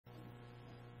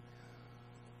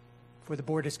for the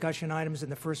board discussion items,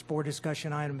 and the first board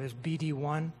discussion item is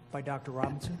BD1 by Dr.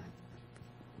 Robinson.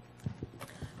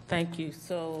 Thank you.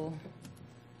 So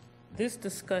this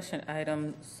discussion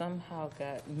item somehow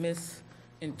got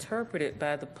misinterpreted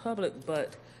by the public,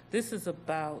 but this is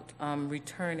about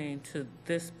returning to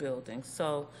this building.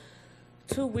 So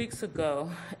 2 weeks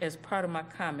ago, as part of my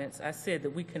comments, I said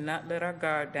that we cannot let our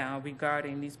guard down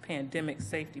regarding these pandemic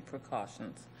safety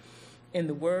precautions. In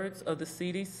the words of the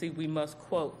CDC, we must,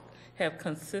 quote, have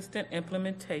consistent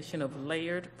implementation of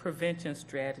layered prevention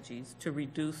strategies to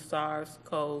reduce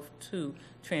SARS-CoV-2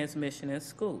 transmission in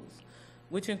schools,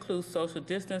 which includes social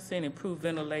distancing, improved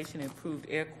ventilation, improved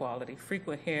air quality,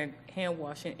 frequent hand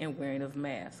washing, and wearing of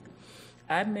masks.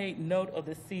 I made note of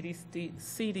the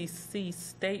CDC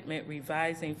statement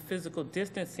revising physical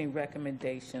distancing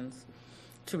recommendations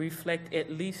to reflect at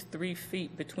least 3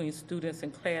 feet between students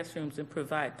and classrooms and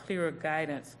provide clearer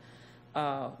guidance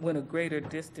when a greater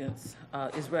distance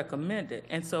is recommended.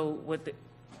 And so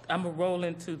I'm going to roll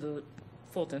into the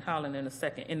Fulton Holland in a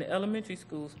second. In the elementary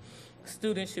schools,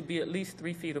 students should be at least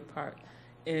 3 feet apart.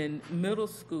 In middle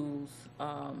schools,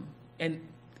 and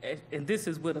this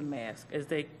is with a mask, as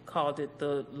they called it,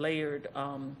 the layered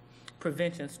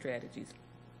prevention strategies.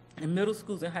 In middle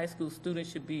schools and high schools,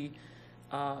 students should be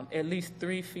at least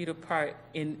 3 feet apart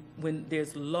when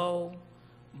there's low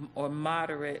or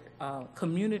moderate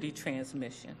community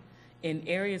transmission. In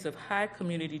areas of high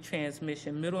community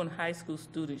transmission, middle and high school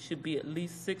students should be at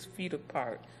least 6 feet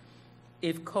apart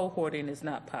if cohorting is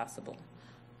not possible.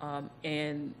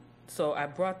 And so I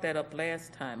brought that up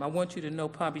last time. I want you to know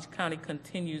Palm Beach County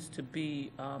continues to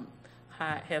be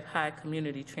have high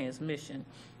community transmission,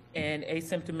 and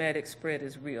asymptomatic spread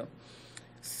is real.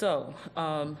 So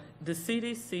the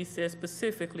CDC says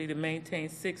specifically to maintain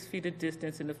 6 feet of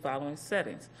distance in the following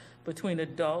settings: between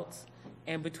adults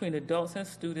and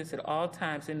students at all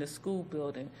times in the school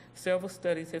building. Several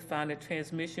studies have found that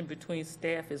transmission between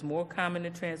staff is more common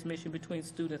than transmission between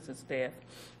students and staff,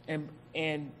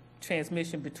 and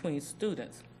transmission between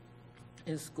students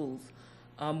in schools.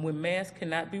 When masks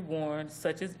cannot be worn,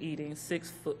 such as eating,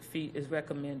 6 feet is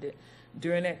recommended.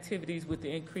 During activities with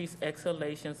the increased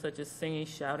exhalation, such as singing,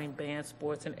 shouting, band,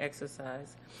 sports, and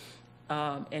exercise.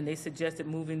 And they suggested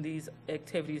moving these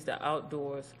activities to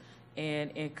outdoors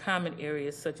and in common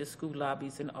areas such as school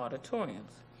lobbies and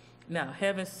auditoriums. Now,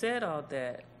 having said all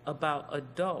that about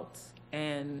adults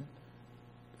and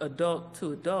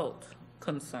adult-to-adult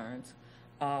concerns,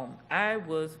 I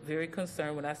was very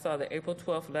concerned when I saw the April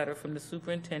 12th letter from the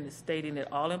superintendent stating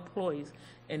that all employees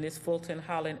in this Fulton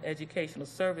Holland Educational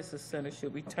Services Center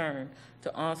should return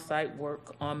to on-site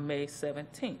work on May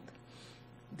 17th.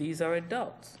 These are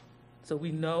adults. So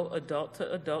we know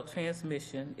adult-to-adult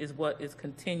transmission is what is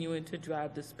continuing to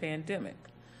drive this pandemic.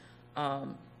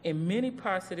 In many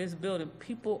parts of this building,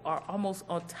 people are almost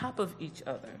on top of each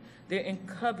other. They're in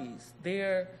cubbies.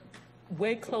 They're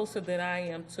way closer than I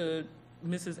am to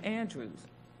Mrs. Andrews.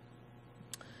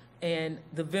 And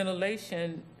the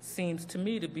ventilation seems to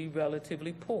me to be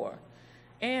relatively poor.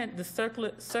 And the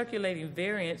circulating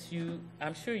variants,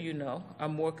 I'm sure you know, are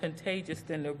more contagious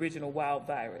than the original wild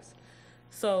virus.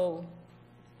 So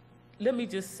let me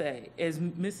just say, as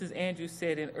Mrs. Andrews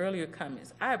said in earlier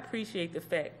comments, I appreciate the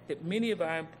fact that many of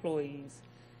our employees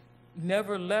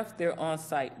never left their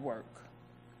on-site work.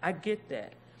 I get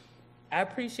that. I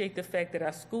appreciate the fact that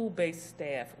our school-based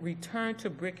staff returned to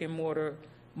brick and mortar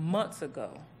months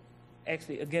ago,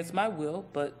 actually against my will,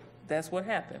 but that's what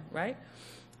happened, right?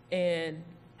 And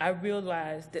I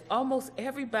realized that almost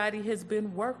everybody has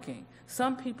been working,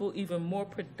 some people even more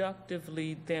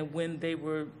productively than when they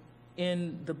were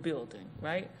in the building,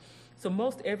 right? So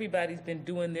most everybody's been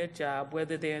doing their job,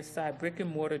 whether they're inside brick and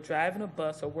mortar, driving a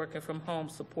bus, or working from home,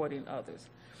 supporting others.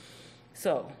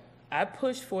 So I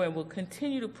push for and will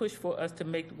continue to push for us to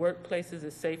make workplaces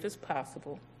as safe as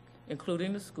possible,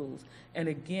 including the schools. And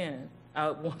again, I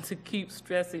want to keep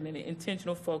stressing an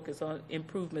intentional focus on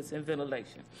improvements in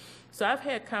ventilation. So I've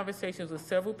had conversations with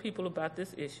several people about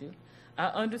this issue. I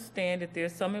understand that there are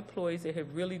some employees that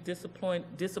have really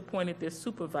disappointed their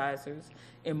supervisors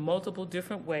in multiple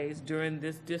different ways during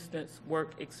this distance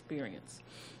work experience.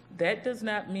 That does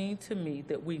not mean to me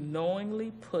that we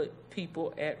knowingly put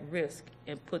people at risk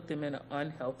and put them in an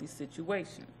unhealthy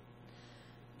situation.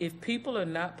 If people are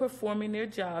not performing their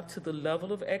job to the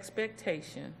level of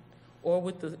expectation or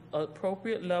with the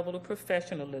appropriate level of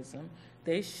professionalism,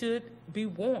 they should be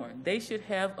warned. They should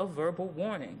have a verbal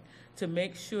warning to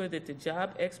make sure that the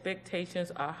job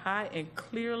expectations are high and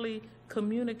clearly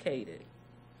communicated.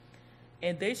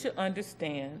 And they should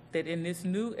understand that in this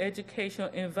new educational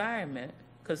environment,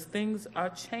 because things are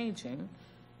changing,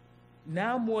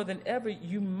 now more than ever,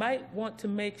 you might want to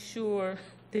make sure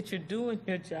that you're doing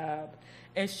your job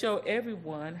and show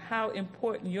everyone how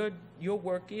important your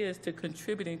work is to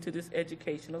contributing to this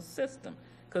educational system,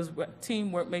 because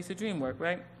teamwork makes the dream work,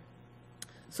 right?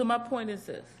 So my point is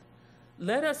this: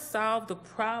 let us solve the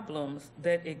problems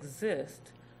that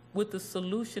exist with the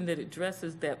solution that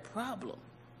addresses that problem.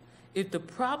 If the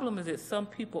problem is that some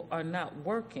people are not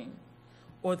working,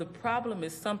 or the problem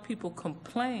is some people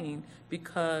complain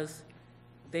because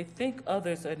they think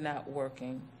others are not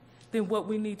working, then what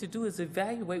we need to do is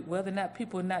evaluate whether or not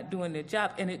people are not doing their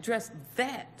job and address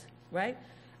that, right?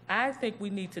 I think we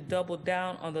need to double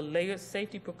down on the layered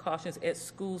safety precautions at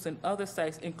schools and other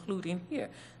sites, including here.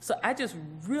 So I just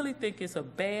really think it's a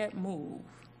bad move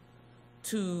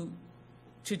to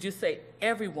just say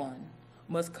everyone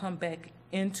must come back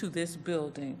into this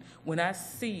building when I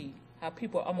see how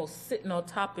people are almost sitting on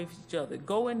top of each other.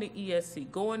 Go into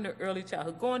ESC, go into early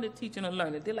childhood, go into teaching and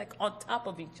learning. They're like on top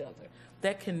of each other.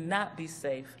 That cannot be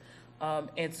safe.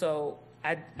 And so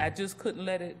I just couldn't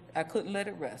let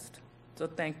it rest. So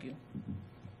thank you.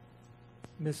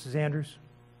 Mrs. Andrews.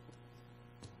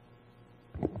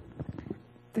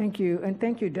 Thank you, and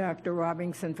thank you, Dr.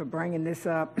 Robinson, for bringing this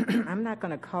up. I'm not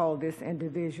going to call this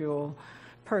individual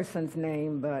person's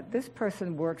name, but this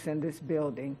person works in this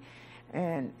building,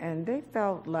 and they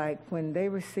felt like when they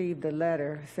received the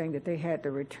letter saying that they had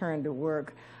to return to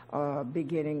work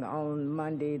beginning on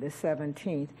Monday the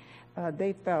 17th,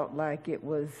 they felt like it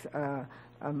was a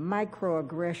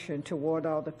microaggression toward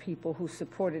all the people who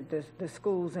supported the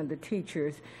schools and the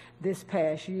teachers this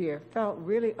past year, felt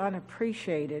really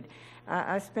unappreciated.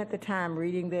 I spent the time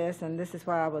reading this, and this is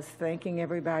why I was thanking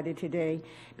everybody today,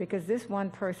 because this one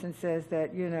person says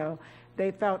that, you know,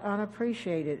 they felt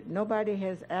unappreciated. Nobody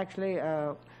has actually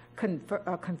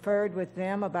conferred with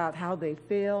them about how they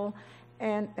feel.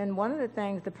 And one of the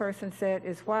things the person said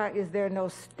is, why is there no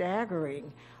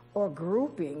staggering or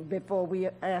grouping before we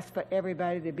ask for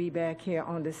everybody to be back here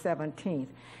on the 17th?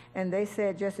 And they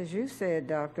said, just as you said,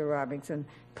 Dr. Robinson,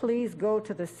 please go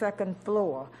to the second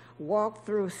floor, walk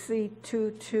through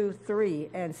C223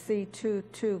 and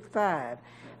C225.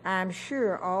 I'm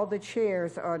sure all the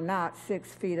chairs are not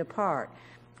 6 feet apart.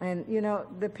 And, you know,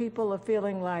 the people are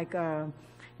feeling like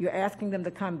you're asking them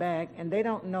to come back, and they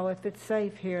don't know if it's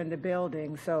safe here in the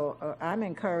building. So I'm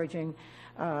encouraging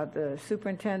the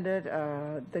superintendent,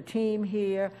 the team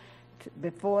here,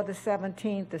 before the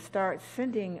 17th, to start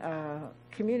sending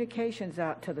communications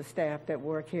out to the staff that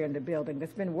work here in the building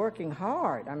that's been working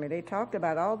hard. I mean, they talked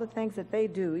about all the things that they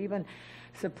do, even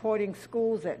supporting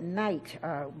schools at night,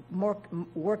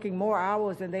 working more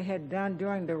hours than they had done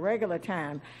during the regular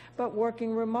time, but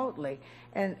working remotely.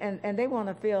 And they want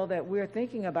to feel that we're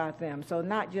thinking about them. So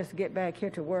not just get back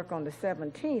here to work on the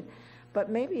 17th, but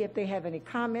maybe if they have any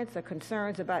comments or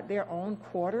concerns about their own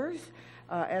quarters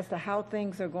as to how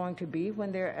things are going to be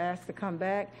when they're asked to come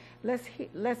back,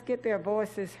 let's get their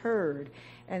voices heard.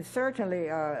 And certainly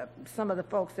some of the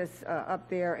folks that's up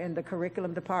there in the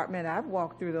curriculum department, I've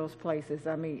walked through those places.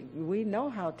 I mean, we know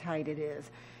how tight it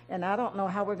is. And I don't know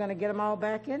how we're going to get them all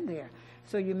back in there.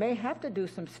 So you may have to do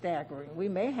some staggering. We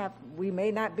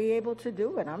may not be able to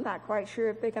do it. I'm not quite sure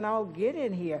if they can all get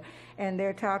in here. And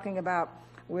we're talking about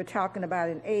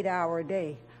an 8-hour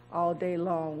day, all day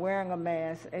long, wearing a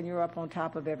mask, and you're up on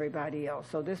top of everybody else.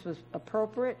 So this was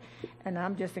appropriate, and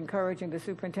I'm just encouraging the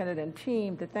superintendent and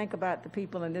team to think about the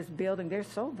people in this building. They're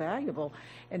so valuable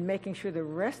in making sure the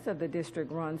rest of the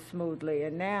district runs smoothly.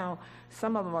 And now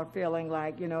some of them are feeling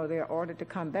like, you know, they're ordered to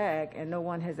come back, and no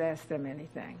one has asked them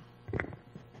anything.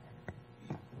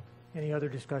 Any other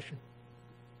discussion?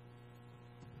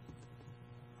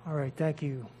 All right, thank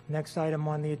you. Next item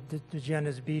on the agenda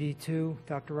is BD2.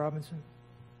 Dr. Robinson.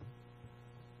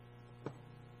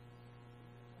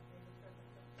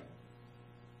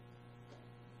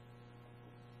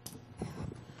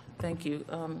 Thank you.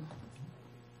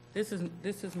 This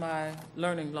is my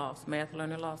learning loss, math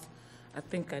learning loss. I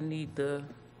think I need the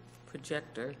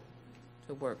projector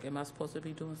to work. Am I supposed to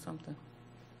be doing something?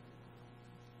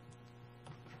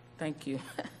 Thank you.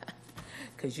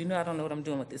 Because you know I don't know what I'm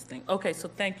doing with this thing. Okay, so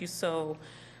thank you. So,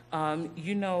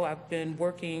 you know I've been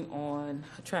working on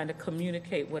trying to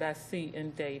communicate what I see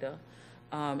in data.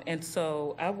 And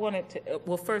so I wanted to,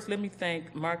 well, first let me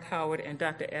thank Mark Howard and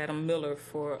Dr. Adam Miller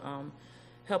for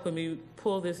helping me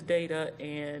pull this data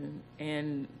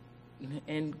and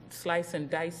slice and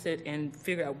dice it and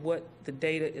figure out what the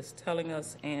data is telling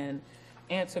us and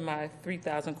answer my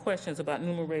 3,000 questions about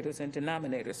numerators and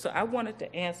denominators. So I wanted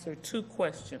to answer 2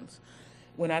 questions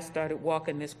when I started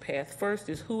walking this path. First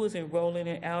is, who is enrolling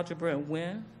in algebra and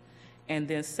when? And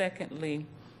then secondly,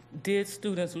 did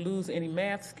students lose any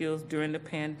math skills during the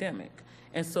pandemic?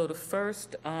 And so the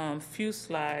first few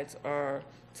slides are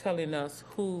telling us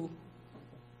who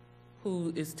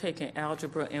is taking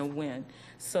algebra and when.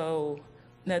 So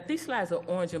now these slides are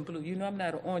orange and blue. You know I'm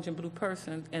not an orange and blue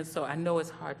person, and so I know it's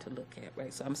hard to look at,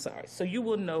 right? So I'm sorry. So you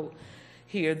will note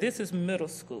here, this is middle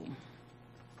school.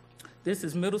 This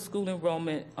is middle school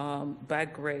enrollment by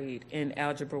grade in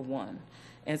Algebra 1.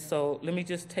 And so let me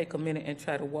just take a minute and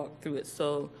try to walk through it.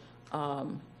 So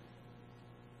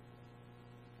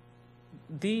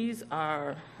these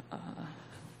are,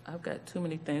 I've got too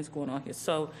many things going on here.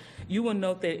 So you will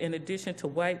note that in addition to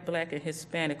white, black, and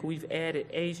Hispanic, we've added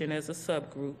Asian as a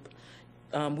subgroup.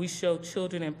 We show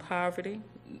children in poverty,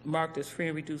 marked as free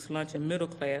and reduced lunch, and middle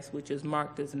class, which is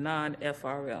marked as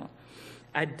non-FRL.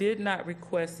 I did not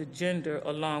request the gender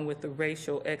along with the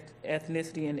racial,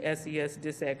 ethnicity, and SES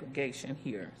disaggregation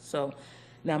here. So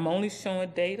now I'm only showing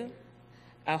data.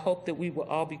 I hope that we will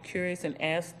all be curious and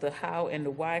ask the how and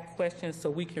the why questions so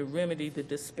we can remedy the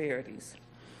disparities.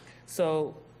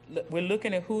 So we're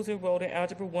looking at who's enrolled in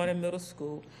Algebra 1 in middle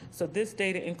school. So this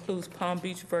data includes Palm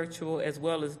Beach virtual as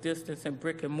well as distance and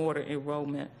brick and mortar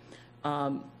enrollment.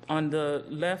 On the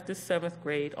left is 7th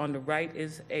grade, on the right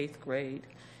is 8th grade.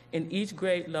 In each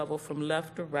grade level from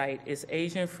left to right is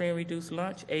Asian free and reduced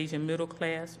lunch, Asian middle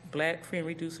class, black free and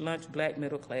reduced lunch, black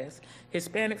middle class,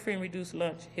 Hispanic free and reduced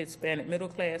lunch, Hispanic middle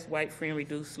class, white free and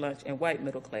reduced lunch, and white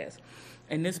middle class.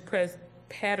 And this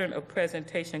pattern of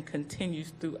presentation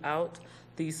continues throughout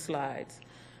these slides.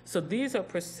 So these are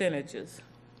percentages.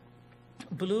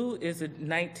 Blue is the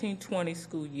 1920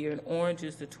 school year, and orange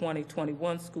is the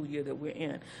 2021 school year that we're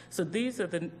in. So these are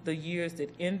the years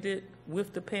that ended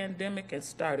with the pandemic and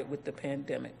started with the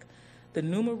pandemic. The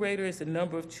numerator is the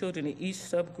number of children in each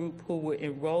subgroup who were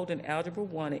enrolled in Algebra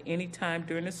 1 at any time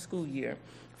during the school year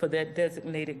for that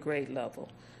designated grade level.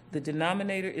 The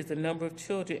denominator is the number of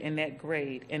children in that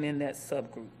grade and in that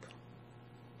subgroup.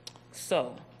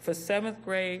 So for 7th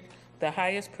grade, the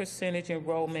highest percentage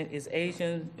enrollment is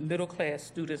Asian middle class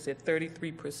students at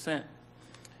 33%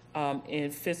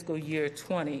 in fiscal year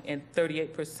 20 and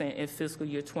 38% in fiscal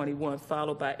year 21,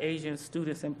 followed by Asian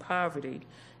students in poverty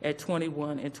at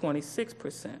 21 and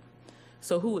 26%.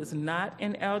 So who is not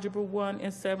in Algebra 1 in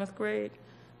 7th grade?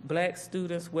 Black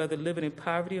students, whether living in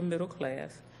poverty or middle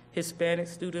class, Hispanic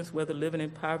students, whether living in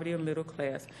poverty or middle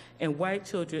class, and white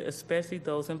children, especially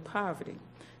those in poverty.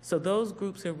 So those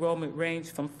groups' enrollment range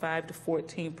from 5 to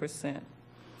 14%.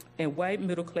 And white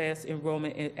middle class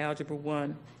enrollment in Algebra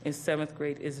 1 in 7th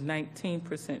grade is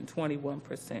 19% and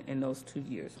 21% in those 2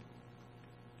 years.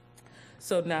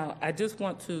 So now I just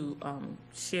want to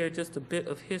share just a bit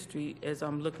of history as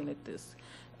I'm looking at this.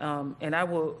 And I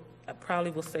probably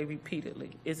will say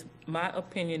repeatedly, it's my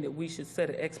opinion that we should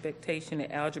set an expectation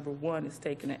that Algebra 1 is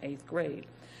taken in 8th grade.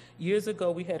 Years ago,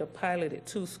 we had a pilot at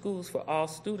 2 schools for all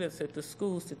students at the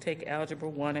schools to take Algebra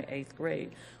 1 in 8th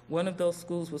grade. One of those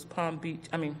schools was Palm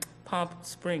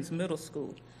Springs Middle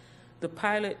School. The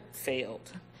pilot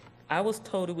failed. I was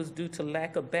told it was due to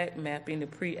lack of back mapping the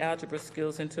pre-algebra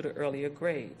skills into the earlier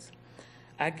grades.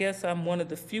 I guess I'm one of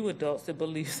the few adults that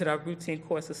believes that our routine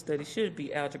course of study should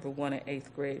be Algebra 1 in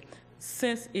 8th grade,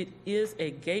 since it is a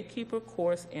gatekeeper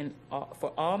course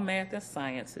for all math and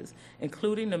sciences,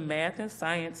 including the math and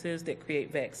sciences that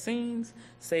create vaccines,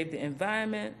 save the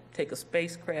environment, take a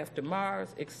spacecraft to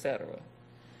Mars, etc.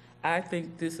 I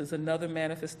think this is another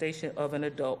manifestation of an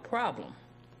adult problem.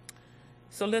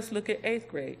 So let's look at 8th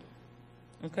grade,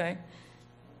 okay?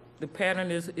 The pattern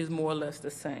is more or less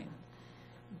the same.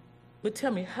 But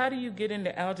tell me, how do you get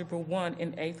into Algebra 1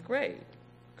 in 8th grade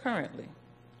currently?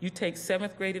 You take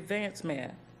 7th grade advanced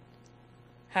math.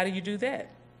 How do you do that?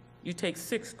 You take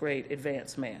 6th grade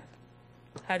advanced math.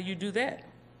 How do you do that?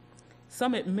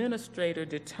 Some administrator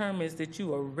determines that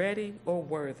you are ready or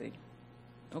worthy,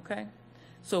 okay?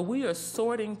 So we are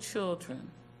sorting children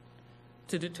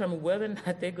to determine whether or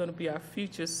not they're going to be our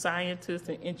future scientists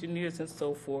and engineers and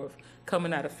so forth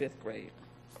coming out of 5th grade.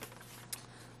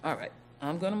 All right,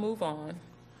 I'm going to move on.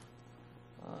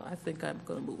 I think I'm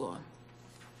going to move on.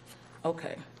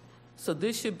 Okay, so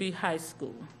this should be high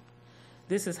school.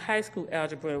 This is high school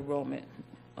algebra enrollment.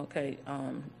 Okay,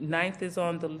 9th is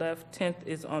on the left, 10th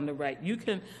is on the right. You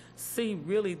can see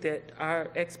really that our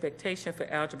expectation for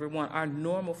Algebra 1, our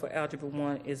normal for Algebra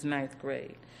 1 is 9th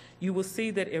grade. You will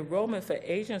see that enrollment for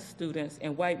Asian students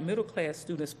and white middle class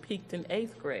students peaked in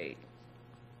 8th grade.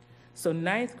 So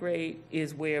 9th grade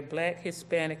is where black,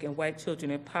 Hispanic, and white children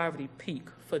in poverty peak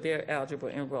for their algebra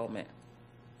enrollment.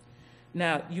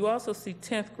 Now, you also see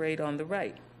 10th grade on the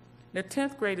right. Now,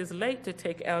 10th grade is late to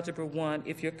take Algebra 1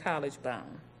 if you're college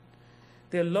bound.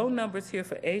 There are low numbers here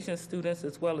for Asian students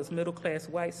as well as middle-class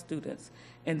white students,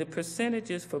 and the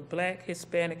percentages for Black,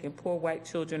 Hispanic, and poor white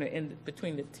children are in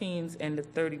between the teens and the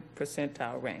 30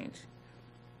 percentile range.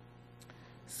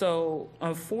 So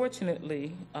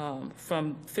unfortunately,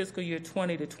 from fiscal year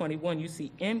 20 to 21, you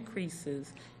see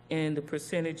increases in the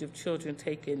percentage of children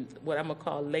taking what I'm gonna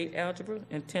call late algebra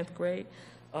in 10th grade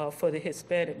for the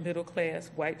Hispanic middle class,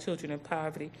 white children in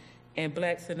poverty, and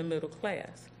Blacks in the middle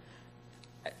class.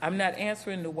 I'm not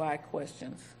answering the why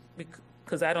questions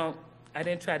because I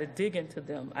didn't try to dig into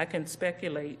them. I can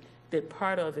speculate that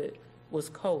part of it was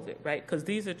COVID, right? Because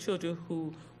these are children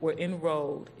who were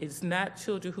enrolled. It's not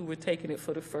children who were taking it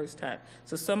for the first time.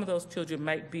 So some of those children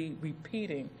might be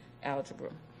repeating algebra.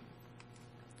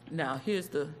 Now, here's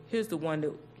the one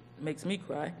that makes me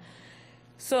cry.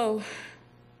 So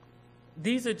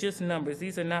these are just numbers.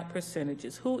 These are not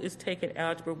percentages. Who is taking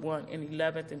Algebra 1 in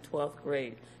 11th and 12th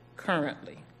grade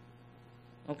currently?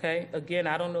 Okay, again,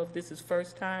 I don't know if this is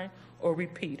first time or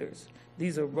repeaters.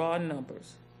 These are raw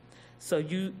numbers. So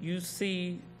you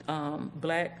see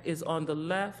Black is on the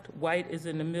left, white is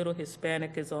in the middle,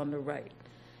 Hispanic is on the right.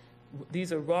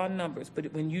 These are raw numbers,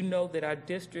 but when you know that our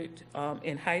district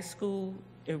in high school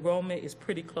enrollment is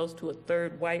pretty close to a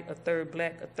third white, a third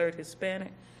Black, a third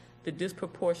Hispanic, the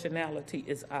disproportionality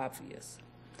is obvious.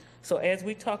 So as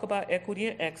we talk about equity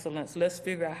and excellence, let's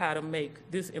figure out how to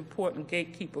make this important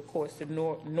gatekeeper course the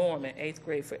norm in 8th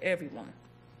grade for everyone.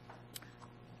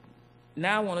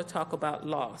 Now I want to talk about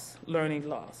loss, learning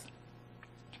loss.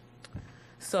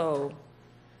 So,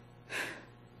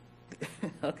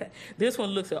 okay, this one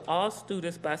looks at all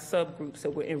students by subgroups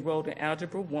that were enrolled in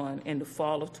Algebra 1 in the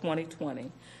fall of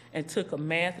 2020 and took a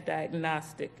math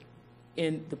diagnostic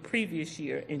in the previous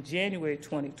year in January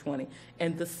 2020,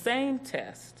 and the same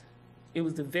test, it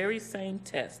was the very same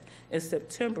test in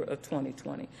September of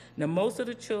 2020. Now, most of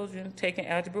the children taking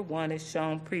Algebra 1, as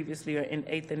shown previously, are in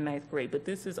 8th and 9th grade, but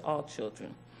this is all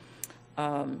children.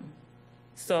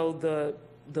 So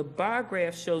the bar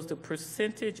graph shows the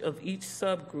percentage of each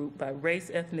subgroup by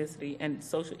race, ethnicity, and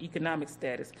socioeconomic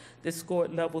status that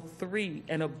scored level 3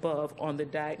 and above on the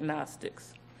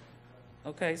diagnostics.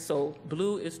 Okay, so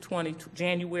blue is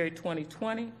January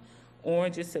 2020,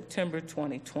 orange is September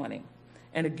 2020.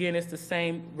 And again, it's the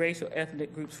same racial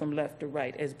ethnic groups from left to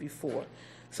right as before.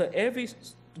 So every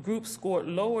group scored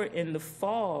lower in the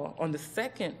fall on the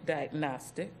second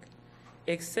diagnostic,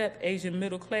 except Asian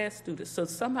middle class students. So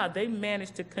somehow they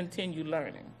managed to continue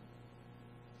learning.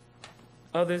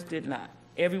 Others did not.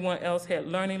 Everyone else had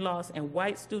learning loss, and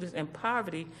white students in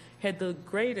poverty had the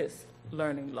greatest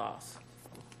learning loss.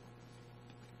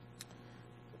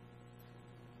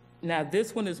 Now,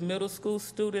 this one is middle school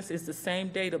students. It's the same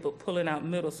data, but pulling out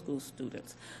middle school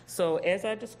students. So as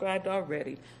I described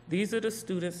already, these are the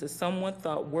students that someone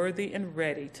thought worthy and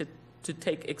ready to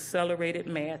take accelerated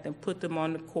math and put them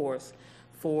on the course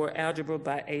for algebra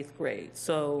by 8th grade.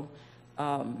 So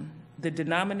the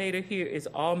denominator here is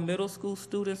all middle school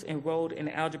students enrolled in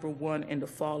Algebra 1 in the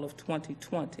fall of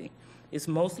 2020. It's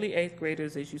mostly 8th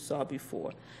graders, as you saw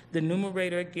before. The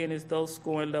numerator, again, is those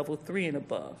scoring level 3 and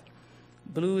above.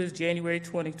 Blue is January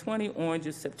 2020, orange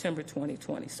is September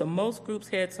 2020. So most groups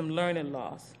had some learning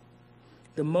loss.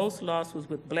 The most loss was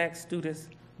with Black students,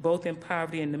 both in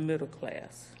poverty and the middle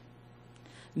class.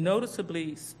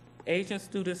 Noticeably, Asian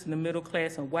students in the middle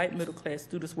class and white middle class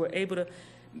students were able to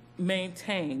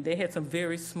maintain. They had some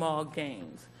very small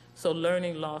gains. So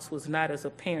learning loss was not as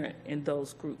apparent in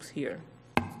those groups here.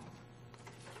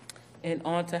 And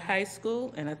on to high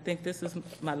school, and I think this is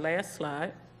my last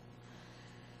slide.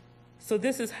 So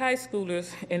this is high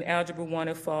schoolers in Algebra 1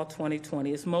 in fall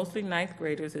 2020. It's mostly 9th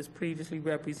graders as previously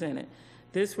represented.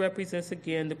 This represents,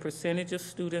 again, the percentage of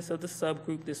students of the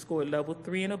subgroup that scored level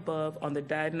 3 and above on the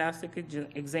diagnostic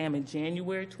exam in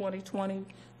January 2020,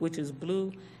 which is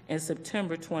blue, and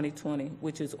September 2020,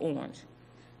 which is orange.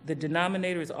 The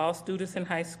denominator is all students in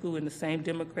high school in the same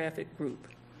demographic group.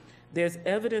 There's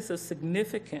evidence of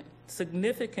significant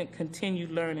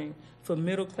continued learning for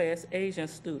middle-class Asian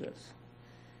students.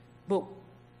 But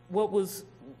what was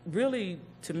really,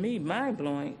 to me,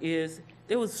 mind-blowing is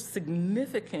there was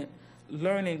significant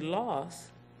learning loss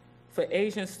for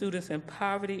Asian students in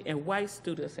poverty and white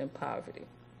students in poverty,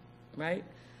 right?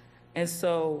 And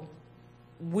so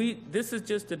this is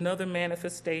just another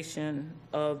manifestation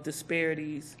of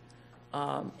disparities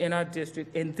in our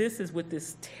district, and this is with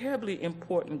this terribly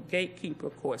important gatekeeper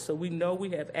course. So we know we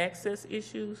have access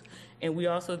issues, and we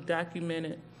also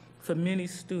documented for many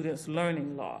students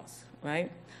learning loss,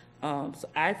 right? So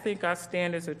I think our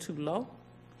standards are too low.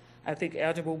 I think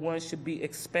Algebra 1 should be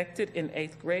expected in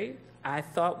 8th grade I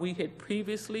thought we had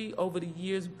previously, over the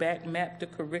years, back mapped the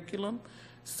curriculum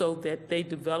so that they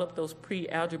develop those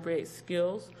pre-algebraic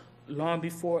skills long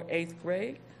before 8th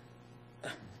grade.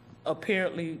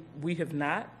 Apparently, we have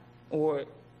not, or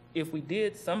if we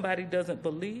did, somebody doesn't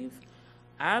believe.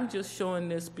 I'm just showing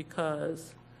this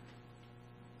because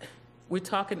we're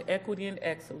talking equity and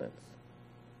excellence.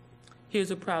 Here's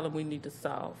a problem we need to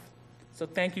solve. So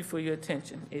thank you for your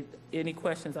attention. Any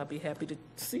questions, I'll be happy to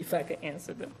see if I can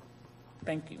answer them.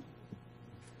 Thank you.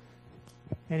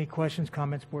 Any questions,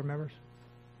 comments, board members?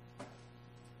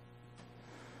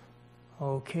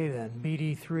 Okay then,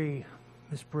 BD3,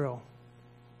 Ms. Brill.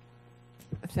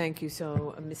 Thank you.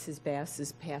 So Mrs. Bass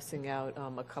is passing out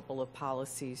a couple of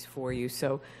policies for you.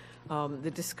 So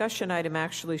the discussion item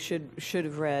actually should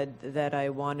have read that I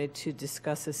wanted to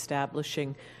discuss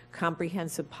establishing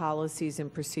comprehensive policies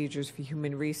and procedures for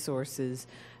human resources,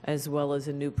 as well as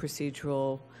a new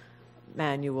procedural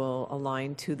manual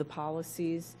aligned to the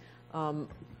policies.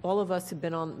 All of us have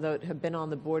been on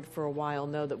the board for a while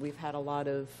know that we've had a lot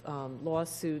of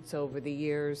lawsuits over the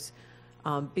years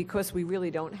because we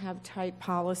really don't have tight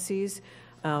policies.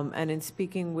 And in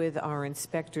speaking with our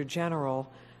Inspector General,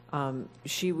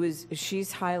 she's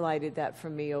highlighted that for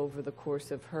me over the course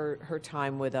of her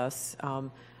time with us.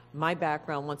 My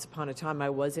background, once upon a time, I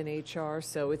was in HR,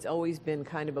 so it's always been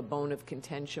kind of a bone of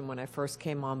contention when I first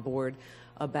came on board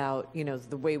about,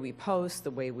 the way we post,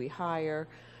 the way we hire.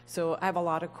 So I have a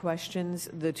lot of questions.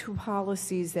 The two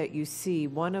policies that you see,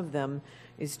 one of them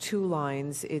is 2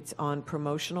 lines. It's on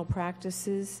promotional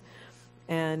practices,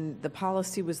 and the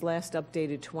policy was last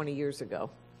updated 20 years ago.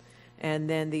 And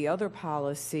then the other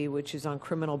policy, which is on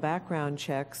criminal background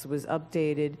checks, was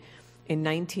updated in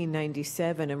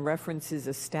 1997 and references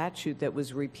a statute that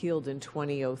was repealed in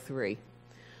 2003.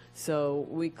 So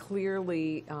we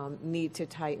clearly need to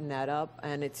tighten that up,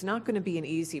 and it's not going to be an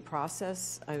easy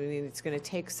process. I mean, it's going to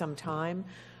take some time.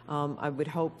 I would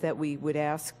hope that we would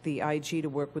ask the IG to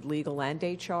work with legal and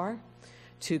HR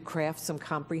to craft some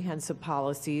comprehensive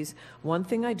policies. One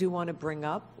thing I do want to bring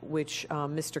up, which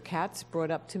Mr. Katz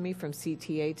brought up to me from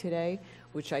CTA today,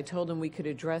 which I told him we could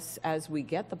address as we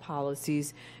get the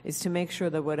policies, is to make sure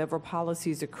that whatever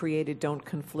policies are created don't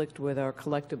conflict with our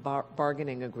collective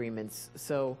bargaining agreements.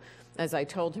 So as I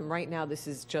told him, right now this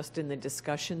is just in the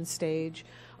discussion stage,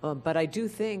 but I do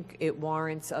think it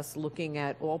warrants us looking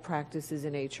at all practices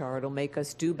in HR. It'll make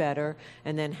us do better,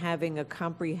 and then having a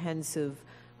comprehensive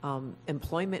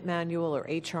employment manual or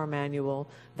HR manual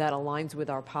that aligns with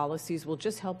our policies will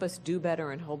just help us do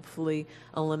better and hopefully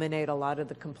eliminate a lot of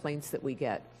the complaints that we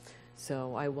get.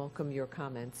 So I welcome your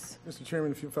comments. Mr.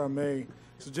 Chairman, if I may,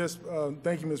 so just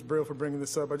thank you, Ms. Brill, for bringing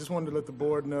this up. I just wanted to let the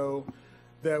board know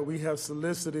that we have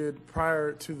solicited,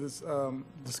 prior to this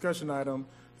discussion item,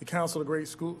 the Council of Great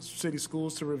City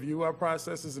Schools to review our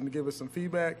processes and to give us some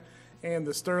feedback, and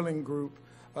the Sterling Group,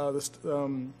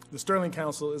 the Sterling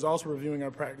Council is also reviewing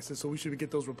our practices, so we should get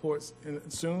those reports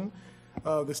soon.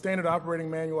 The standard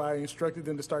operating manual, I instructed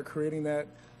them to start creating that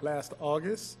last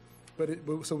August,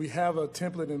 so we have a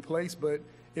template in place, but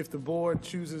if the board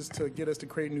chooses to get us to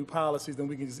create new policies, then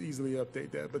we can just easily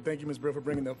update that. But thank you, Ms. Brill, for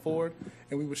bringing that forward,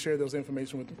 and we will share those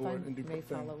information with the board. If I may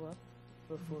follow up?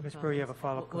 Ms. Brill, you have a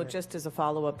follow-up. Well, just as a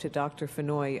follow-up to Dr.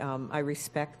 Fenoy, I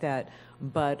respect that,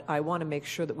 but I want to make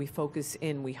sure that we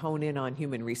we hone in on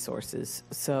human resources.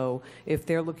 So if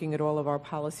they're looking at all of our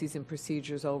policies and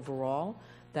procedures overall,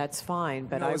 that's fine,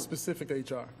 but it's specific to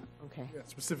HR. Okay. Yeah,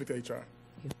 specific to HR.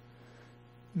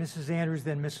 Mrs. Andrews,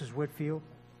 then Mrs. Whitfield.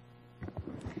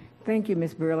 Thank you,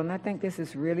 Ms. Brill, and I think this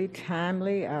is really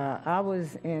timely. I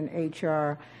was in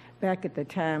HR back at the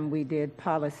time we did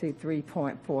policy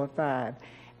 3.45,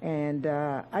 and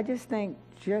I just think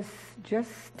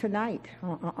just tonight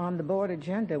on the board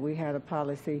agenda we had a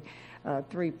policy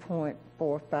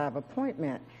 3.45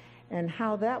 appointment, and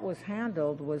how that was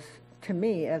handled was, to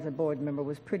me as a board member,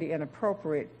 was pretty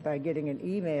inappropriate by getting an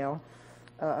email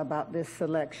about this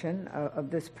selection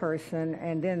of this person,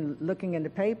 and then looking in the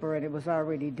paper and it was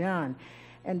already done.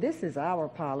 And this is our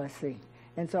policy.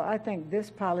 And so I think this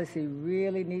policy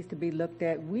really needs to be looked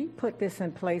at. We put this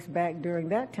in place back during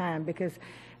that time because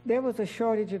there was a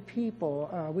shortage of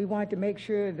people. We wanted to make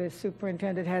sure the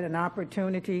superintendent had an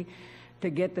opportunity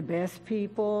to get the best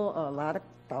people. A lot of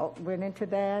thought went into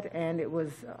that, and it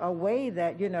was a way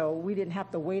that, we didn't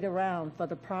have to wait around for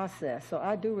the process. So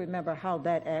I do remember how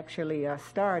that actually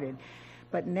started.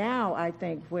 But now I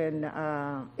think when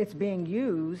it's being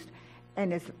used,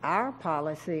 and it's our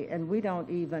policy, and we don't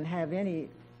even have any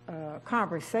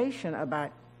conversation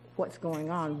about what's going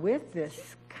on with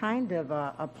this kind of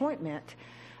appointment,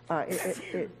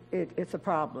 it's a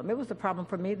problem. It was a problem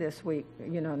for me this week,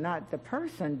 not the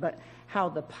person, but how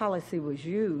the policy was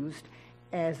used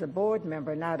as a board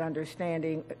member, not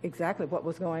understanding exactly what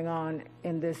was going on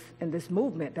in this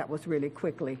movement that was really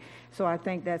quickly. So I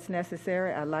think that's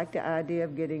necessary. I like the idea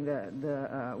of getting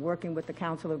the working with the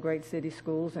Council of Great City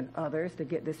Schools and others to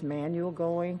get this manual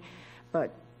going.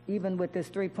 But even with this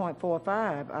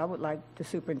 3.45, I would like the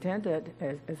superintendent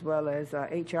as well as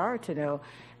HR to know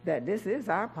that this is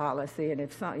our policy, and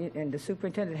and the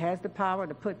superintendent has the power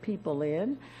to put people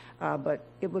in, but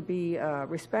it would be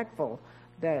respectful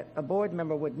that a board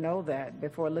member would know that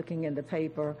before looking in the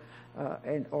paper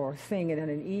or seeing it in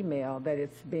an email that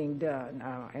it's being done.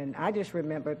 And I just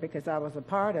remember, because I was a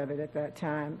part of it at that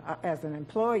time as an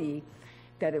employee,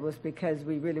 that it was because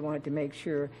we really wanted to make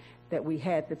sure that we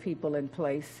had the people in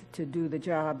place to do the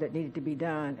job that needed to be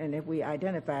done, and if we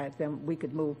identified them, we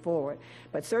could move forward.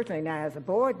 But certainly now, as a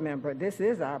board member, this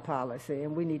is our policy,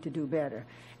 and we need to do better.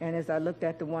 And as I looked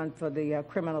at the one for the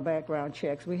criminal background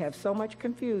checks, we have so much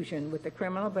confusion with the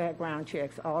criminal background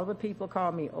checks. All the people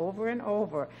call me over and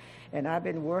over, and I've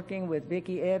been working with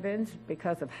Vicki Evans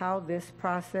because of how this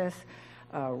process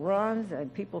runs,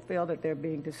 and people feel that they're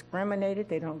being discriminated.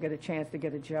 They don't get a chance to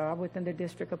get a job within the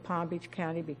District of Palm Beach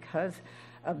County because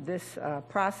of this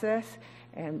process.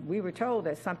 And we were told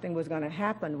that something was going to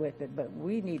happen with it, but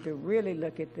we need to really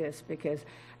look at this, because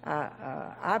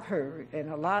I've heard,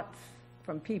 and a lot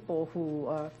from people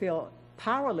who feel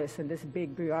powerless in this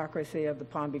big bureaucracy of the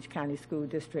Palm Beach County School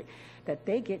District, that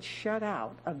they get shut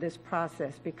out of this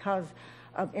process because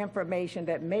of information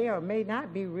that may or may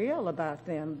not be real about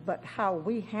them, but how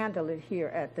we handle it here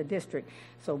at the district.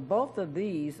 So both of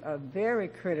these are very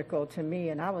critical to me,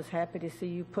 and I was happy to see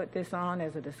you put this on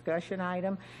as a discussion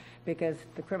item, because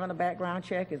the criminal background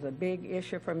check is a big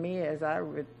issue for me, as I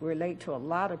relate to a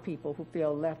lot of people who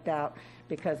feel left out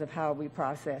because of how we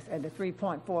process. And the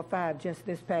 3.45 just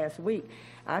this past week,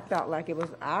 I felt like it was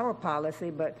our policy,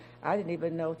 but I didn't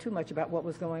even know too much about what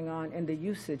was going on in the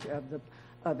usage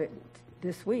of it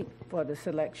this week for the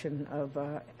selection of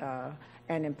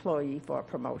an employee for a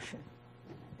promotion.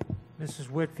 Mrs.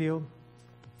 Whitfield?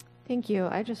 Thank you.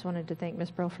 I just wanted to thank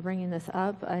Ms. Brill for bringing this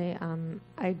up. I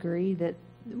agree that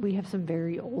we have some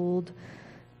very old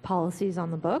policies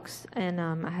on the books, and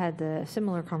I had the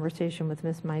similar conversation with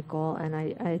Ms. Michael, and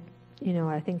I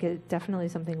think it's definitely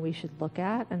something we should look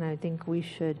at, and I think we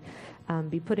should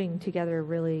be putting together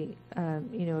really,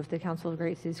 if the Council of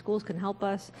Great City Schools can help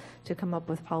us to come up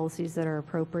with policies that are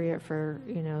appropriate for,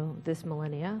 this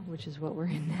millennia, which is what we're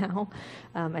in now,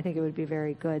 I think it would be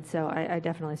very good. So I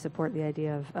definitely support the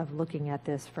idea of looking at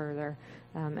this further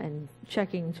and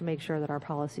checking to make sure that our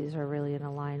policies are really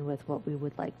in line with what we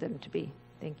would like them to be.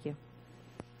 Thank you.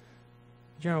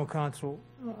 General Counsel,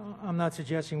 I'm not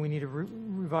suggesting we need to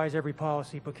revise every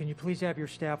policy, but can you please have your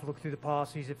staff look through the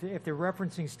policies? If they're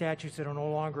referencing statutes that are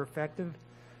no longer effective,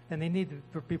 then they need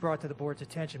to be brought to the board's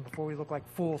attention before we look like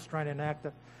fools trying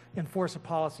to enforce a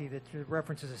policy that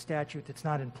references a statute that's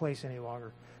not in place any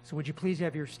longer. So would you please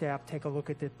have your staff take a look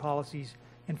at the policies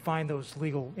and find those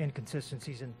legal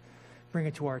inconsistencies and bring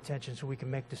it to our attention so we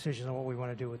can make decisions on what we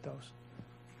want to do with those?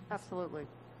 Absolutely.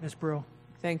 Ms. Brill?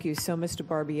 Thank you. So, Mr.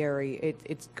 Barbieri,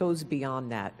 it goes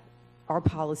beyond that. Our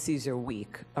policies are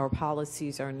weak. Our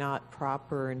policies are not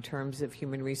proper in terms of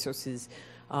human resources.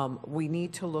 We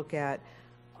need to look at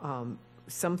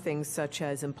some things such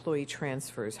as employee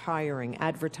transfers, hiring,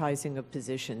 advertising of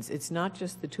positions. It's not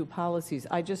just the two policies.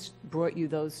 I just brought you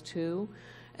those two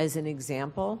as an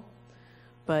example.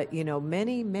 But,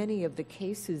 many of the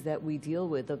cases that we deal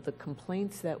with, of the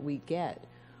complaints that we get,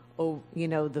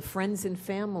 the friends and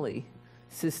family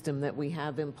system that we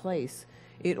have in place,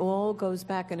 it all goes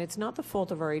back, and it's not the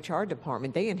fault of our HR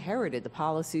department. They inherited the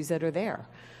policies that are there.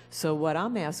 So what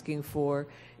I'm asking for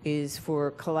is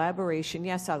for collaboration.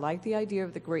 Yes, I like the idea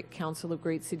of the Great Council of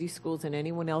Great City Schools and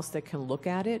anyone else that can look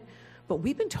at it, but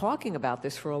we've been talking about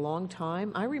this for a long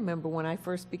time. I remember when I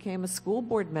first became a school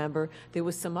board member, there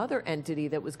was some other entity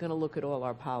that was going to look at all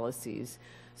our policies.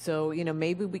 So,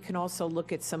 maybe we can also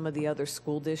look at some of the other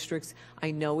school districts.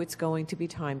 I know it's going to be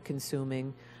time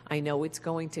consuming. I know it's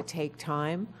going to take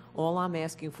time. All I'm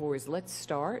asking for is let's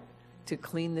start to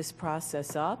clean this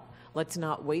process up. Let's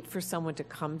not wait for someone to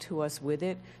come to us with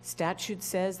it. Statute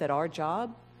says that our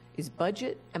job is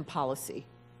budget and policy.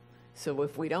 So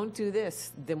if we don't do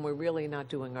this, then we're really not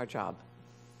doing our job.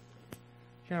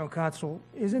 General Counsel,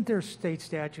 isn't there a state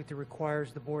statute that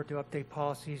requires the board to update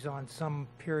policies on some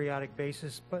periodic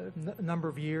basis, but a number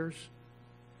of years?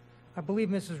 I believe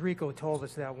Mrs. Rico told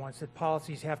us that once, that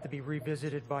policies have to be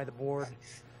revisited by the board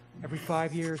every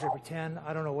 5 years, every 10,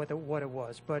 I don't know what it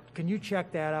was, but can you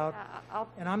check that out?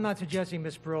 And I'm not suggesting,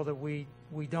 Ms. Brill, that we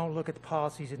don't look at the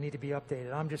policies that need to be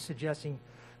updated. I'm just suggesting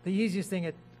the easiest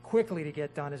thing quickly to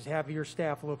get done is have your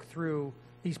staff look through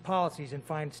these policies and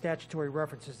find statutory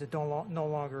references that no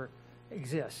longer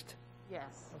exist.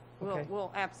 Yes, Okay.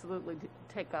 we'll absolutely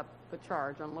take up the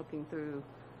charge on looking through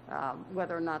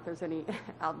whether or not there's any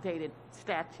outdated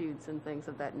statutes and things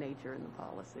of that nature in the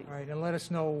policies. All right, and let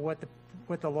us know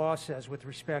what the law says with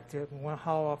respect to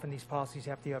how often these policies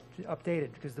have to be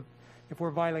updated, because if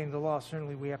we're violating the law,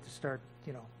 certainly we have to start,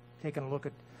 taking a look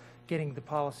at getting the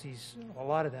policies, a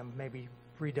lot of them, maybe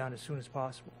redone as soon as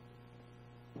possible.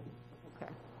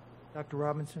 Okay. Dr.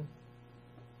 Robinson?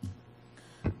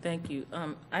 Thank you.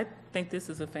 I think this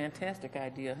is a fantastic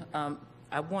idea.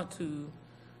 I want to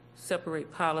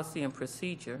separate policy and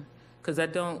procedure, because I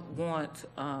don't want,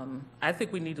 I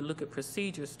think we need to look at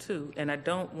procedures too, and I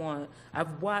don't want,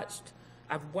 I've watched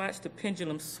the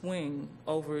pendulum swing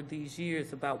over these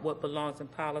years about what belongs in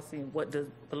policy and what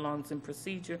belongs in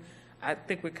procedure. I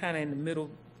think we're kind of in the middle,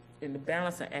 in the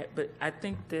balancing act, but I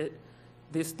think that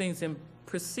there's things in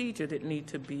procedure that need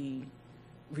to be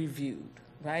reviewed,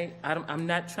 right? I'm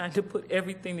not trying to put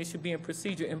everything that should be in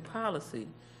procedure in policy,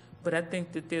 but I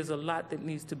think that there's a lot that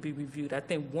needs to be reviewed. I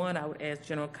think, one, I would ask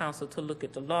General Counsel to look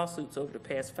at the lawsuits over the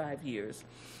past 5 years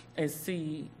and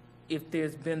see if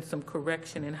there's been some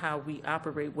correction in how we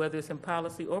operate, whether it's in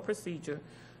policy or procedure,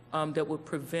 that would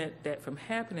prevent that from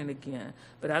happening again.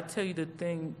 But I'll tell you the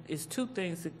thing, is two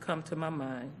things that come to my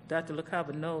mind. Dr.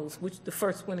 LaCava knows which the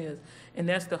first one is, and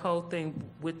that's the whole thing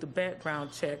with the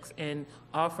background checks and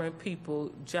offering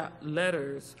people job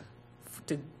letters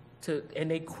and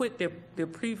they quit their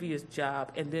previous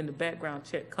job, and then the background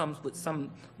check comes with some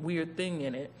weird thing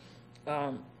in it.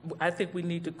 I think we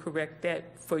need to correct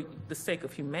that for the sake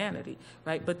of humanity,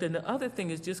 right? But then the other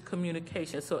thing is just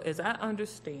communication. So as I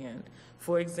understand,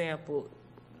 for example,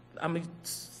 I'm going to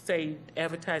say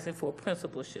advertising for a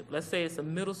principalship. Let's say it's a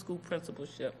middle school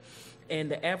principalship,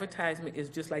 and the advertisement is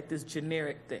just like this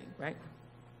generic thing, right?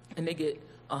 And they get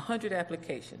 100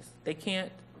 applications. They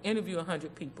can't interview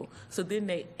 100 people. So then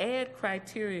they add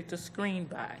criteria to screen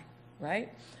by,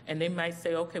 right? And they might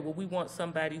say, okay, well, we want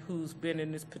somebody who's been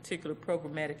in this particular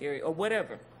programmatic area or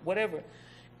whatever.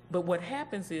 But what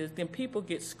happens is then people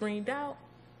get screened out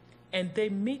and they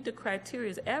meet the criteria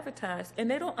as advertised,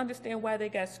 and they don't understand why they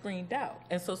got screened out.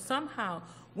 And so somehow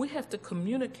we have to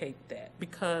communicate that,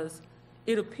 because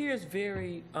it appears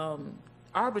very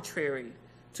arbitrary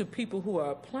to people who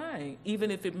are applying, even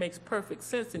if it makes perfect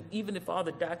sense and even if all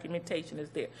the documentation is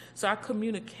there. So our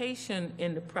communication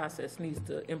in the process needs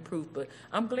to improve. But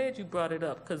I'm glad you brought it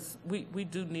up, because we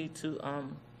do need to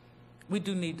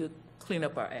clean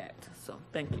up our act. So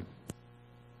thank you.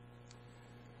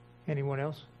 Anyone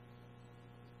else?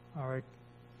 All right.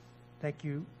 Thank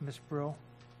you, Ms. Brill.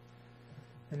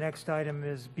 The next item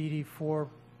is BD4,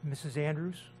 Mrs.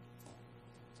 Andrews.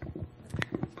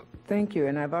 Thank you,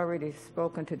 and I've already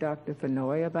spoken to Dr.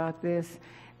 Fenoy about this,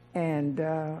 and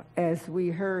as we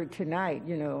heard tonight,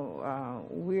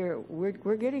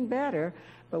 we're getting better,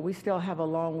 but we still have a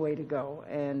long way to go.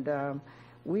 And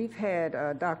we've had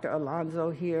Dr.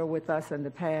 Alonzo here with us in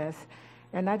the past,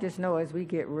 and I just know as we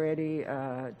get ready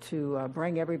to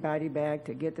bring everybody back,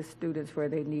 to get the students where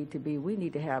they need to be, we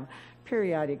need to have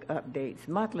periodic updates,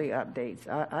 monthly updates.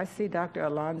 I see Dr.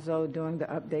 Alonzo doing the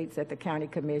updates at the County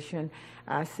Commission.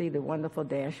 I see the wonderful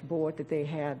dashboard that they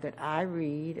have that I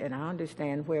read, and I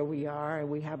understand where we are, and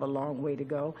we have a long way to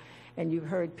go. And you've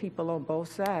heard people on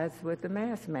both sides with the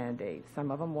mask mandate.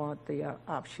 Some of them want the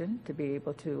option to be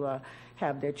able to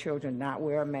have their children not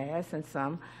wear a mask, and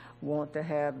some want to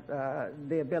have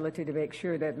the ability to make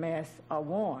sure that masks are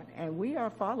worn. And we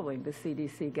are following the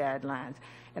CDC guidelines.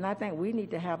 And I think we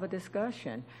need to have a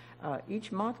discussion.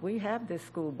 Each month we have this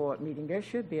school board meeting. There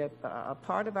should be a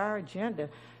part of our agenda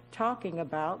talking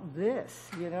about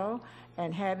this,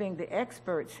 and having the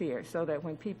experts here, so that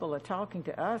when people are talking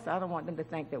to us, I don't want them to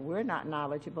think that we're not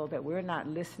knowledgeable, that we're not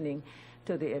listening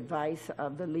to the advice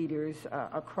of the leaders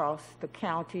across the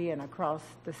county and across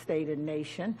the state and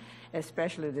nation,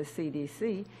 especially the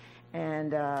CDC.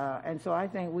 And so I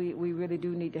think we really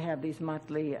do need to have these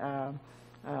monthly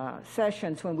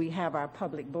sessions when we have our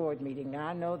public board meeting. Now,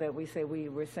 I know that we say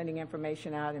we're sending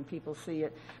information out and people see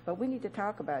it, but we need to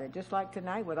talk about it. Just like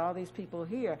tonight with all these people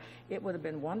here, it would have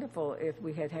been wonderful if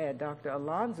we had had Dr.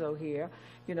 Alonzo here,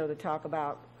 to talk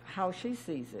about how she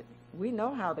sees it. We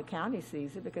know how the county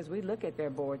sees it because we look at their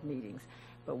board meetings.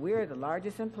 But we're the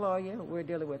largest employer. We're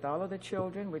dealing with all of the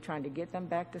children. We're trying to get them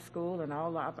back to school and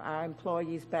all of our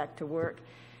employees back to work.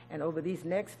 And over these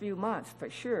next few months, for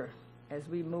sure, as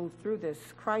we move through this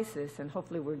crisis, and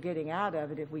hopefully we're getting out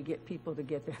of it if we get people to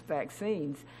get their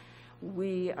vaccines,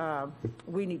 we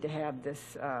need to have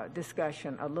this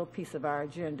discussion, a little piece of our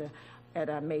agenda at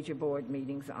our major board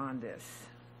meetings on this.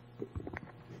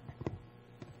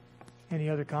 Any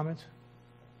other comments?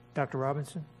 Dr.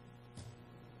 Robinson?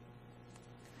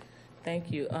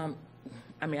 Thank you.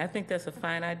 I mean, I think that's a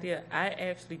fine idea. I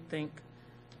actually think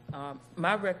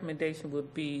my recommendation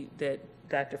would be that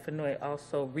Dr. Fenoy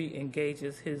also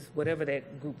re-engages his, whatever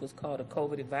that group was called, a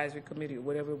COVID advisory committee or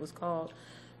whatever it was called,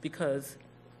 because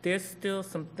there's still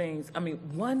some things. I mean,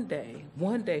 one day,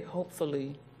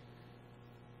 hopefully,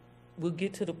 we'll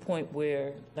get to the point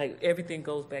where, like, everything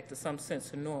goes back to some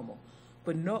sense of normal.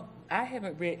 But no, I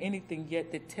haven't read anything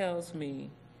yet that tells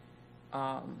me,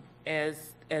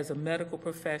 as a medical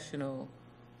professional,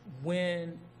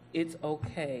 when it's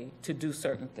okay to do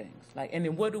certain things. Like, and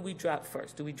then what do we drop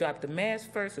first? Do we drop the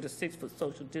mask first or the 6-foot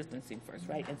social distancing first,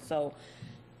 right? And so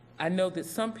I know that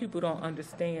some people don't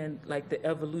understand, like, the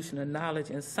evolution of knowledge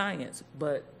and science,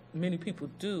 but many people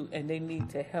do, and they need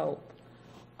to help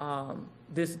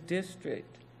this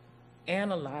district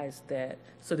analyze that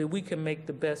so that we can make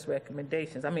the best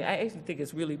recommendations. I mean, I actually think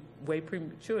it's really way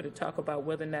premature to talk about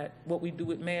whether or not what we do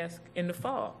with masks in the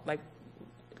fall.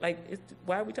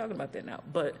 Why are we talking about that now?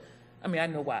 But, I mean, I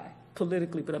know why,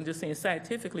 politically, but I'm just saying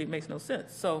scientifically it makes no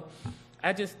sense. So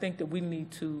I just think that we need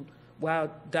to,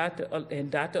 while Dr.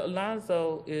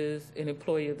 Alonso is an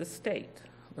employee of the state,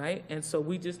 right? And so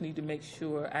we just need to make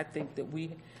sure, I think, that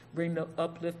we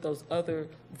uplift those other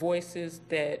voices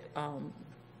that,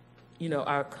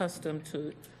 are accustomed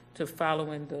to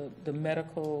following the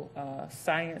medical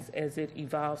science as it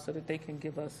evolves so that they can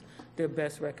give us their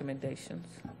best recommendations.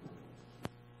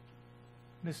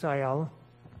 Ms. Ayala?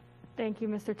 Thank you,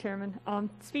 Mr. Chairman.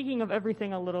 Speaking of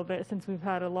everything a little bit, since we've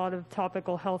had a lot of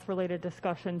topical health-related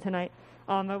discussion tonight,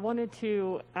 I wanted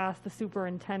to ask the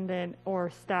superintendent or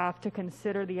staff to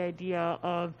consider the idea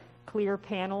of clear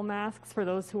panel masks for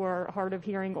those who are hard of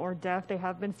hearing or deaf. They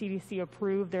have been CDC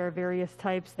approved. There are various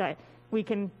types that we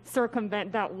can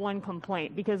circumvent that one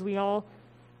complaint, because I'll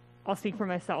speak for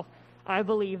myself. I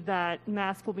believe that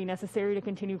masks will be necessary to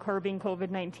continue curbing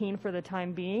COVID-19 for the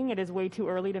time being. It is way too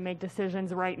early to make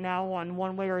decisions right now on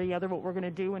one way or the other what we're going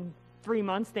to do in 3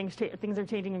 months. Things are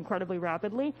changing incredibly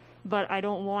rapidly, but I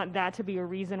don't want that to be a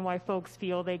reason why folks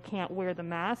feel they can't wear the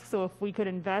mask. So if we could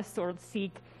invest or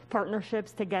seek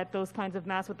partnerships to get those kinds of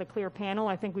masks with a clear panel,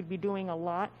 I think we'd be doing a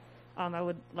lot. I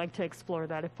would like to explore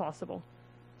that if possible.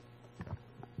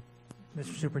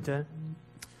 Mr. Superintendent?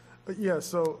 Yeah,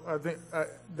 so I think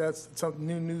that's some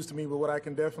new news to me, but what I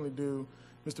can definitely do,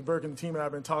 Mr. Burke and the team and I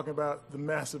have been talking about the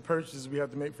massive purchases we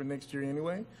have to make for next year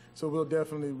anyway, so we'll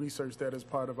definitely research that as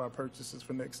part of our purchases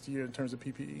for next year in terms of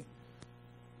PPE.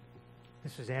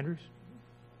 Mrs. Andrews?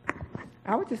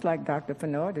 I would just like Dr.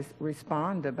 Fenoy to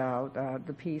respond about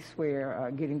the piece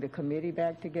where getting the committee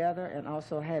back together and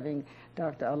also having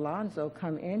Dr. Alonso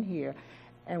come in here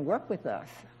and work with us.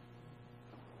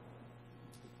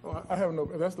 Oh, I have no,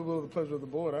 if that's the will of the pleasure of the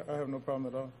board, I have no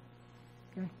problem at all.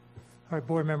 Okay. All right,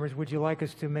 board members, would you like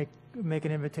us to make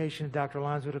an invitation to Dr.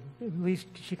 Alonso to, at least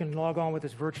she can log on with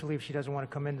us virtually if she doesn't want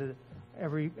to come into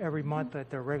every month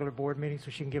at the regular board meeting, so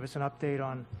she can give us an update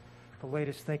on the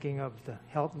latest thinking of the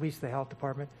health, at least the health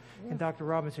department. Yeah. And Dr.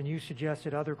 Robinson, you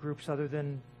suggested other groups other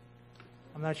than,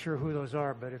 I'm not sure who those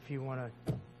are, but if you want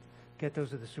to get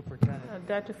those to the superintendent.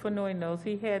 Dr. Fenoy knows.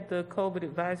 He had the COVID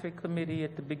advisory committee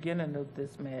at the beginning of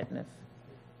this madness.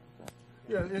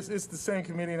 Yeah, it's the same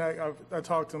committee, and I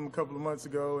talked to him a couple of months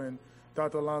ago, and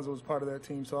Dr. Alonso was part of that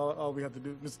team, so all we have to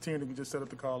do, Mr. Tierney can just set up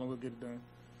the call and we'll get it done.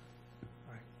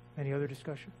 All right. Any other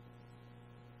discussion?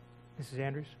 Mrs.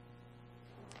 Andrews?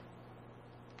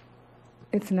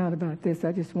 It's not about this.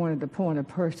 I just wanted to point a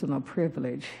personal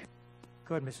privilege.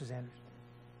 Go ahead, Mrs. Andrews.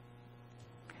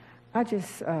 I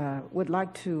just would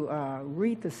like to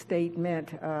read the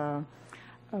statement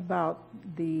about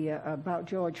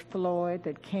George Floyd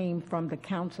that came from the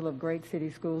Council of Great City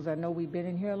Schools. I know we've been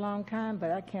in here a long time,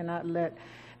 but I cannot let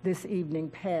this evening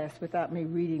pass without me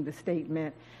reading the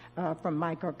statement from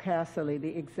Michael Casserly,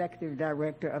 the Executive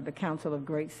Director of the Council of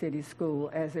Great City School,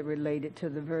 as it related to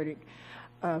the verdict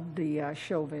of the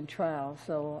Chauvin trial.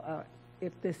 So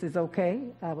if this is okay,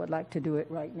 I would like to do it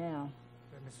right now.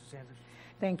 Mrs. Sanders.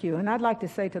 Thank you. And I'd like to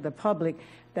say to the public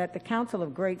that the Council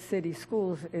of Great City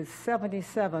Schools is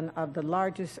 77 of the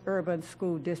largest urban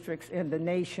school districts in the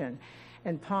nation.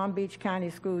 And Palm Beach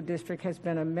County School District has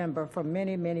been a member for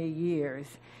many, many years.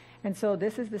 And so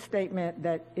this is the statement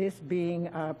that is being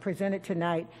presented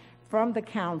tonight from the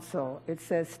council. It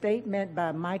says, statement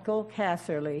by Michael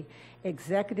Casserly,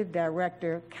 Executive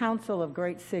Director, Council of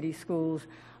Great City Schools,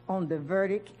 on the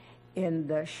verdict in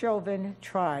the Chauvin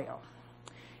trial.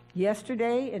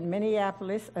 Yesterday in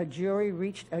Minneapolis, a jury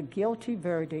reached a guilty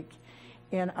verdict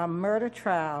in a murder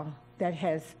trial that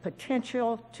has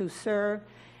potential to serve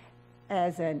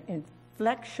as an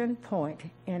inflection point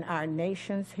in our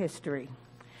nation's history.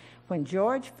 When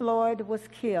George Floyd was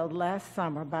killed last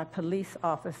summer by police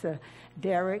officer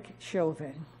Derek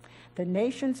Chauvin, the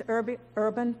nation's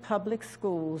urban public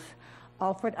schools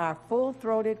offered our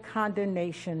full-throated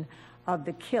condemnation of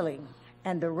the killing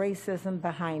and the racism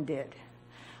behind it.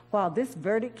 While this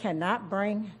verdict cannot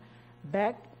bring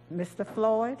back Mr.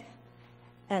 Floyd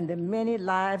and the many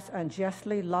lives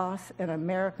unjustly lost in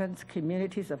Americans'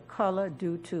 communities of color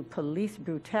due to police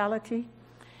brutality,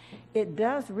 it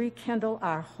does rekindle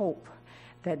our hope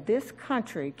that this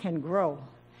country can grow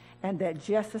and that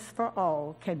justice for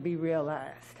all can be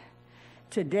realized.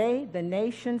 Today, the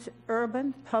nation's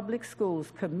urban public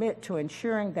schools commit to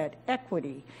ensuring that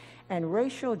equity and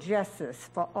racial justice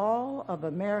for all of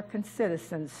American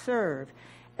citizens serve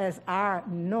as our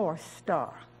North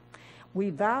Star. We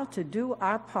vow to do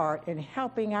our part in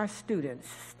helping our students,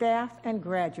 staff, and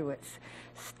graduates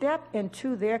step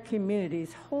into their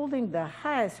communities holding the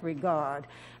highest regard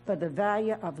for the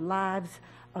value of lives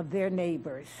of their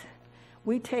neighbors.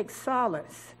 We take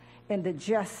solace in the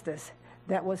justice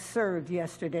that was served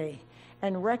yesterday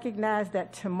and recognize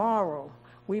that tomorrow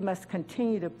we must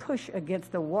continue to push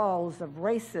against the walls of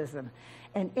racism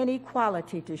and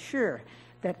inequality to ensure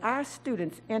that our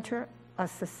students enter a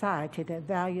society that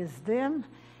values them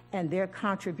and their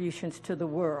contributions to the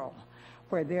world,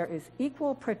 where there is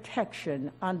equal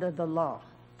protection under the law.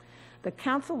 The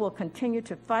council will continue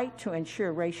to fight to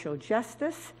ensure racial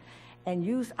justice and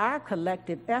use our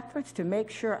collective efforts to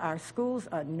make sure our schools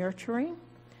are nurturing,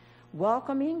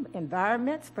 welcoming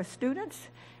environments for students,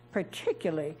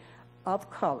 particularly of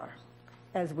color,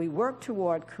 as we work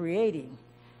toward creating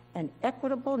an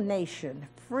equitable nation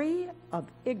free of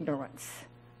ignorance,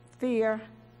 fear,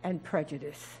 and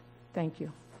prejudice. Thank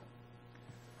you.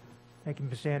 Thank you,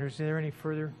 Ms. Sanders. Is there any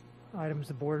further items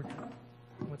the board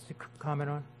wants to comment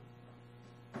on?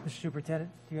 Mr. Superintendent,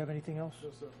 do you have anything else? No,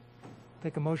 sir.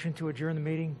 Take a motion to adjourn the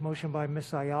meeting. Motion by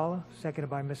Ms. Ayala, seconded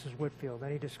by Mrs. Whitfield.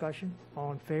 Any discussion?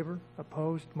 All in favor?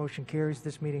 Opposed? Motion carries.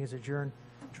 This meeting is adjourned.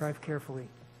 Drive carefully.